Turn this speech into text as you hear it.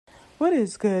What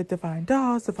is good, divine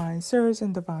dolls, divine sirs,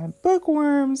 and divine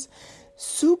bookworms?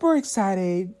 Super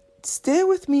excited. Stay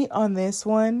with me on this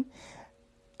one.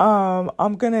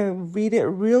 I'm gonna read it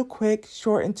real quick,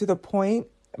 short and to the point,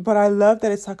 but I love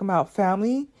that it's talking about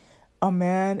family, a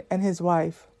man and his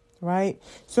wife, right?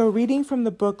 So reading from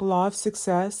the book Law of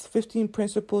Success, 15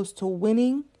 Principles to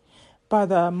Winning by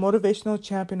the motivational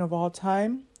champion of all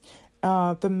time.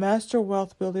 The Master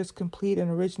Wealth Builder's complete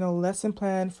and original lesson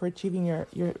plan for achieving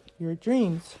your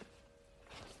dreams.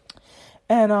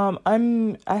 And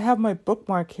I have my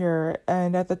bookmark here,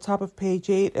 and at the top of page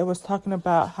 8, it was talking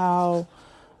about how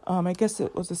I guess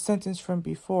it was a sentence from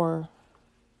before.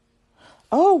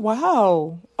 Oh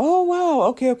wow.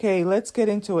 Okay, let's get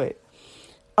into it.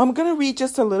 I'm gonna read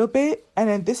just a little bit, and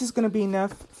then this is gonna be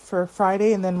enough for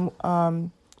Friday, and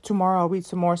then tomorrow I'll read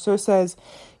some more. So it says,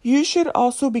 you should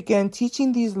also begin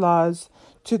teaching these laws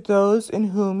to those in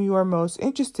whom you are most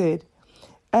interested,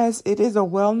 as it is a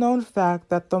well-known fact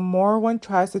that the more one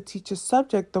tries to teach a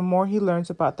subject, the more he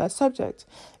learns about that subject.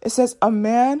 It says, a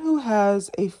man who has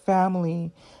a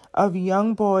family of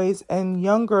young boys and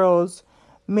young girls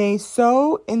may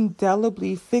so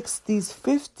indelibly fix these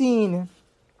 15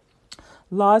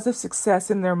 laws of success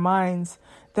in their minds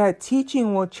that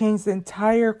teaching will change the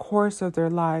entire course of their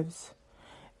lives.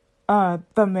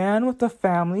 The man with the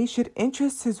family should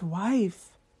interest his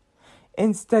wife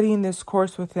in studying this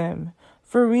course with him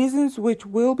for reasons which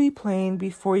will be plain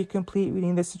before you complete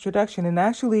reading this introduction. And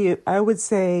actually, I would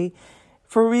say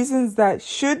for reasons that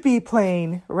should be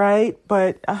plain, right?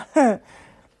 But I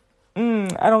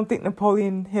don't think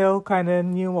Napoleon Hill kind of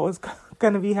knew what was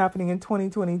going to be happening in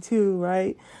 2022,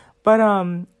 right? But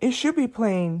it should be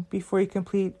plain before you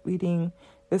complete reading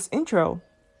this intro.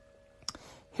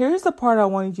 Here's the part I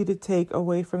wanted you to take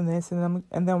away from this, and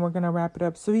then we're going to wrap it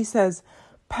up. So he says,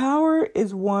 power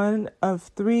is one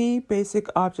of 3 basic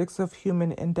objects of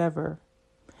human endeavor.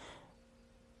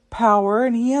 Power,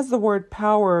 and he has the word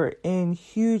power in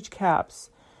huge caps.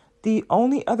 The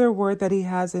only other word that he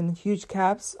has in huge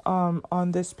caps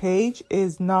on this page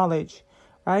is knowledge,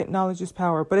 right? Knowledge is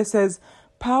power. But it says,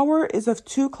 power is of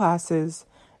 2 classes.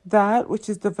 That which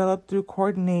is developed through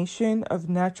coordination of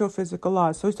natural physical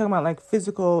laws. So he's talking about like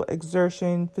physical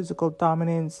exertion, physical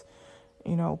dominance,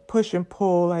 push and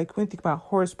pull. Like when you think about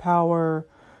horsepower,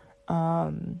 or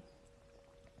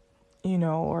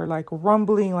like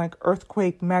rumbling, like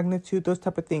earthquake magnitude, those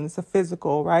type of things, the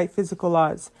physical, right? Physical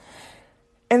laws.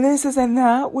 And then it says, and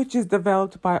that which is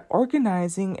developed by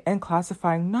organizing and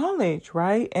classifying knowledge,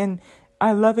 right? And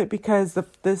I love it because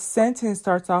the sentence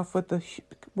starts off with the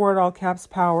word all caps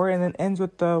power and then ends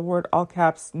with the word all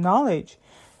caps knowledge,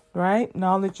 right?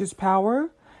 Knowledge is power,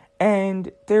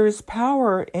 and there is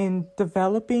power in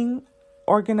developing,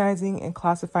 organizing, and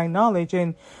classifying knowledge.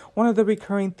 And one of the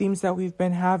recurring themes that we've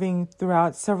been having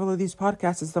throughout several of these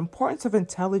podcasts is the importance of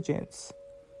intelligence.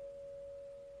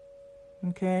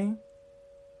 Okay?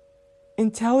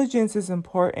 Intelligence is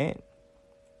important.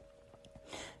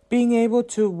 Being able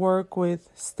to work with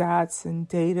stats and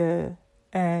data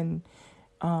and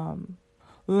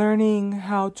learning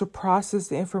how to process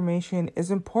the information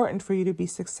is important for you to be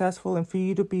successful and for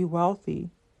you to be wealthy,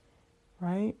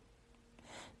 right?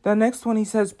 The next one, he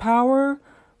says, power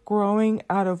growing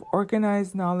out of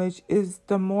organized knowledge is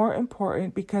the more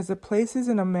important because it places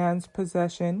in a man's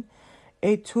possession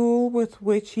a tool with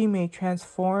which he may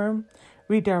transform,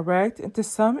 redirect, and to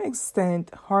some extent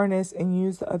harness and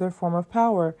use the other form of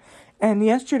power. And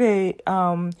yesterday,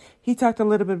 he talked a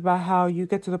little bit about how you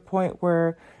get to the point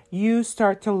where you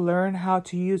start to learn how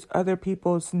to use other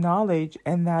people's knowledge,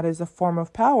 and that is a form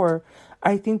of power.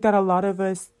 I think that a lot of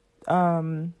us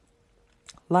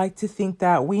like to think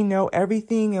that we know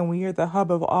everything and we are the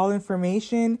hub of all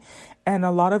information, and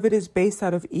a lot of it is based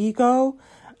out of ego.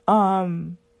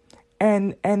 And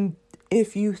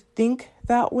if you think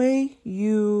that way,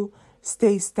 you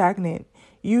stay stagnant.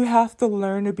 You have to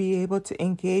learn to be able to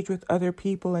engage with other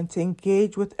people and to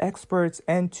engage with experts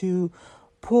and to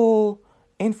pull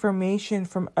information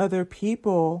from other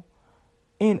people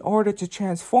in order to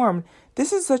transform.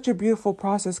 This is such a beautiful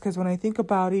process because when I think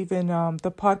about even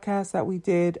the podcast that we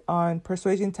did on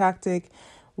persuasion tactic,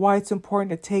 why it's important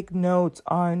to take notes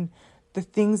on the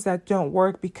things that don't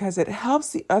work because it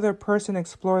helps the other person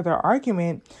explore their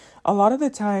argument. A lot of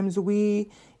the times we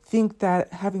think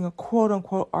that having a quote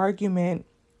unquote argument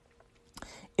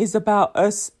is about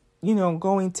us,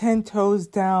 going 10 toes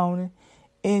down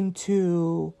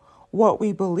into what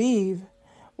we believe,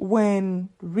 when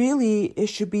really it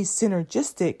should be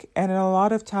synergistic. And a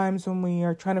lot of times when we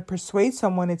are trying to persuade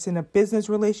someone, it's in a business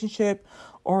relationship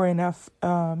or in a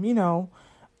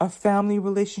family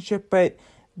relationship. But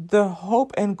the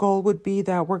hope and goal would be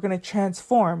that we're going to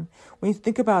transform. When you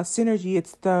think about synergy,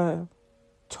 it's the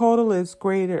total is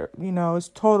greater, it's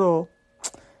total.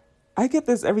 I get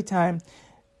this every time.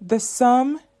 The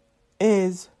sum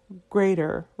is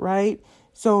greater, right?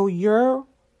 So your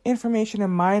information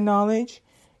and my knowledge,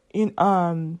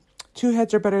 two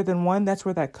heads are better than one. That's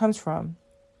where that comes from,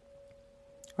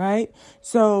 right?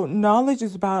 So knowledge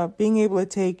is about being able to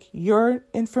take your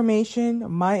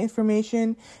information, my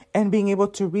information, and being able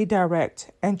to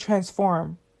redirect and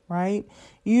transform, right?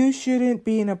 You shouldn't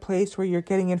be in a place where you're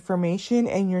getting information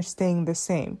and you're staying the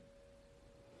same.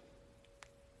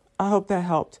 I hope that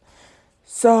helped.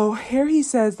 So here he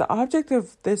says, the object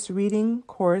of this reading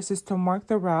course is to mark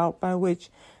the route by which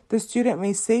the student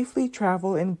may safely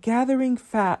travel in gathering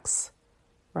facts,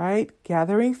 right?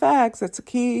 Gathering facts, that's a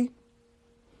key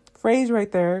phrase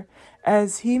right there,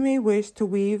 as he may wish to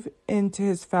weave into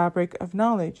his fabric of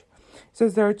knowledge. It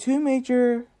says there are two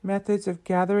major methods of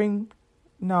gathering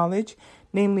knowledge,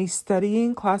 namely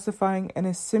studying, classifying, and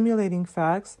assimilating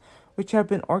facts, which have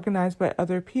been organized by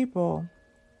other people.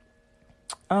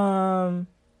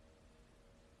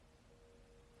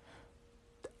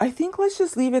 I think let's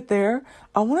just leave it there.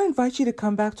 I want to invite you to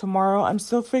come back tomorrow. I'm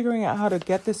still figuring out how to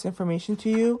get this information to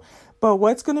you. But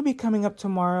what's going to be coming up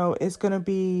tomorrow is going to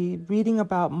be reading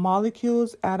about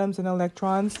molecules, atoms, and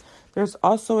electrons. There's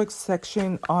also a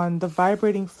section on the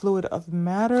vibrating fluid of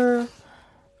matter,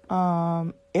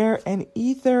 air and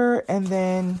ether, and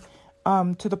then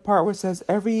to the part where it says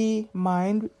every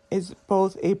mind is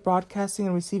both a broadcasting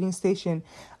and receiving station.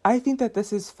 I think that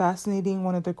this is fascinating.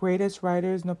 One of the greatest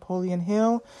writers, Napoleon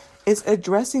Hill, is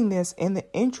addressing this in the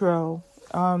intro.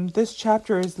 This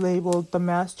chapter is labeled The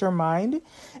Mastermind.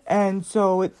 And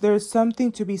so there's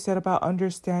something to be said about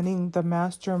understanding the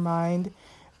mastermind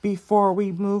before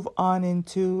we move on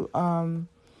into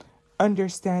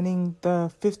understanding the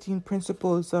 15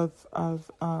 principles of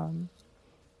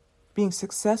being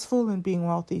successful and being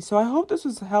wealthy. So I hope this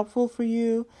was helpful for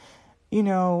you.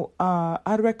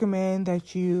 I'd recommend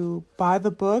that you buy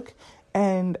the book.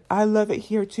 And I love it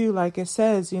here too. Like it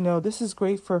says, this is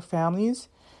great for families.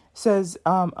 It says,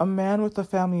 a man with a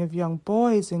family of young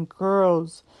boys and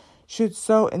girls should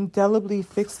so indelibly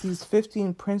fix these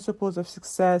 15 principles of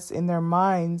success in their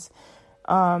minds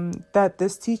that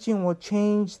this teaching will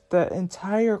change the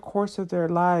entire course of their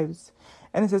lives.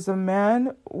 And it says a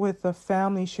man with a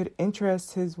family should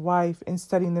interest his wife in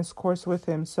studying this course with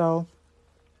him. So,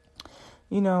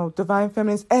 divine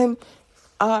feminines. And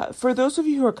for those of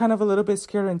you who are kind of a little bit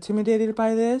scared or intimidated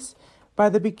by this, by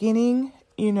the beginning,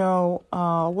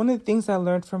 one of the things I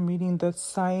learned from reading The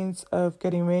Science of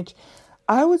Getting Rich,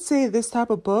 I would say this type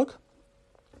of book,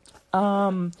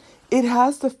 it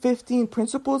has the 15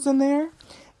 principles in there,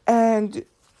 and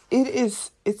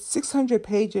it's 600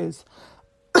 pages.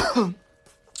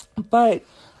 But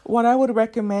what I would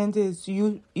recommend is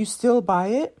you still buy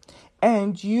it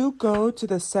and you go to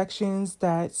the sections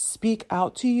that speak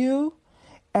out to you,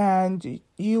 and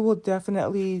you will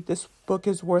definitely, this book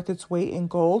is worth its weight in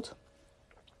gold.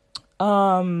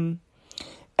 And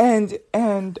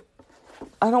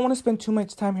I don't want to spend too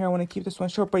much time here. I want to keep this one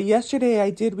short. But yesterday I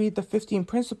did read the 15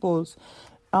 principles.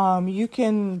 You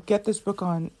can get this book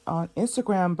on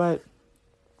Instagram, but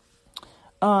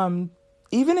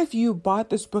even if you bought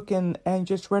this book and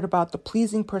just read about the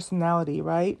pleasing personality,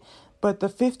 right? But the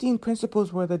 15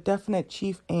 principles were the definite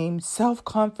chief aim: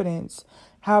 self-confidence,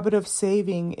 habit of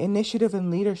saving, initiative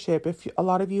and leadership. If a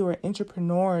lot of you are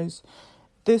entrepreneurs,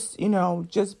 this,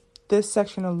 just this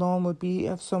section alone would be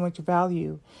of so much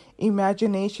value.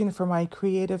 Imagination for my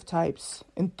creative types.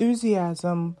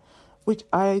 Enthusiasm, which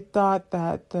I thought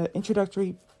that the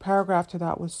introductory paragraph to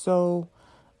that was so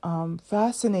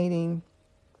fascinating.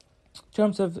 In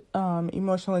terms of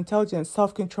emotional intelligence,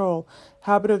 self-control,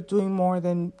 habit of doing more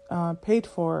than paid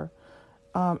for,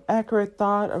 accurate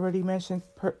thought, already mentioned,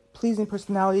 pleasing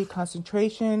personality,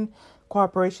 concentration,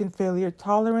 cooperation, failure,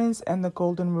 tolerance, and the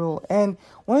golden rule. And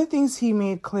one of the things he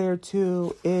made clear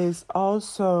too is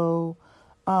also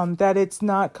that it's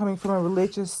not coming from a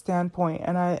religious standpoint,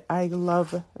 and I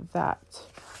love that.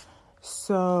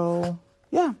 So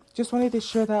yeah, just wanted to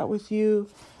share that with you.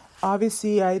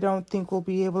 Obviously, I don't think we'll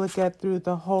be able to get through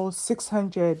the whole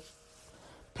 600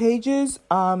 pages.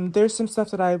 There's some stuff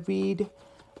that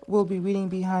will be reading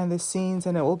behind the scenes,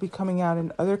 and it will be coming out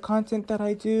in other content that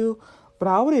I do. But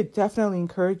I would definitely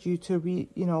encourage you to read,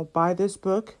 buy this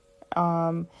book,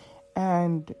 and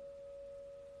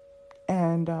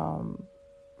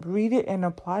read it and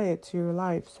apply it to your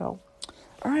life. So,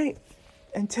 all right,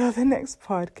 until the next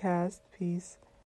podcast, peace.